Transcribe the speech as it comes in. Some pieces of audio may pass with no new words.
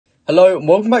Hello and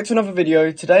welcome back to another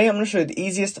video. Today I'm going to show you the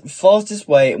easiest and fastest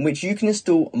way in which you can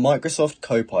install Microsoft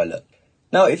Copilot.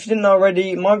 Now if you didn't know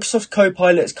already, Microsoft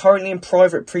Copilot is currently in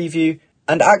private preview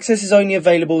and access is only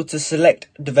available to select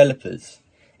developers.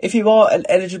 If you are an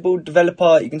eligible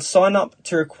developer, you can sign up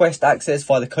to request access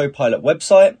via the Copilot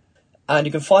website, and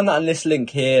you can find that on this link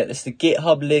here. It's the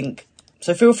GitHub link.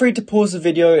 So feel free to pause the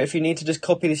video if you need to just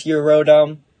copy this URL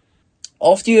down.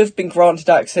 After you have been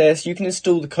granted access, you can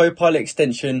install the Copilot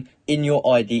extension in your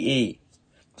IDE.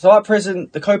 So at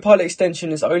present, the Copilot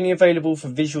extension is only available for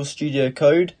Visual Studio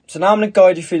Code. So now I'm going to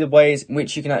guide you through the ways in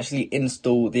which you can actually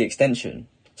install the extension.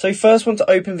 So you first want to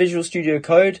open Visual Studio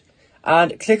Code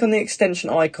and click on the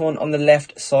extension icon on the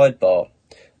left sidebar.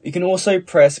 You can also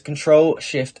press Ctrl,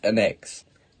 Shift and X.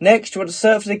 Next, you want to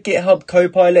search for the GitHub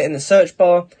Copilot in the search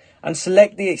bar and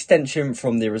select the extension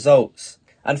from the results.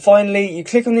 And finally, you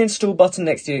click on the install button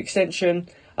next to the extension,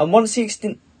 and once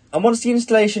the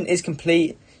installation is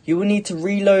complete, you will need to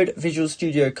reload Visual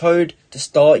Studio Code to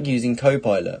start using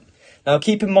Copilot. Now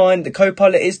keep in mind that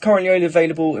Copilot is currently only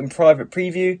available in private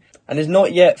preview and is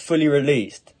not yet fully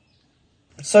released.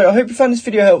 So I hope you found this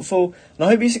video helpful, and I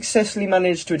hope you successfully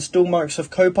managed to install Microsoft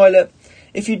Copilot.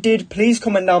 If you did, please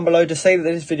comment down below to say that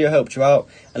this video helped you out,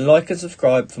 and like and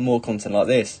subscribe for more content like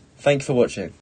this. Thank you for watching.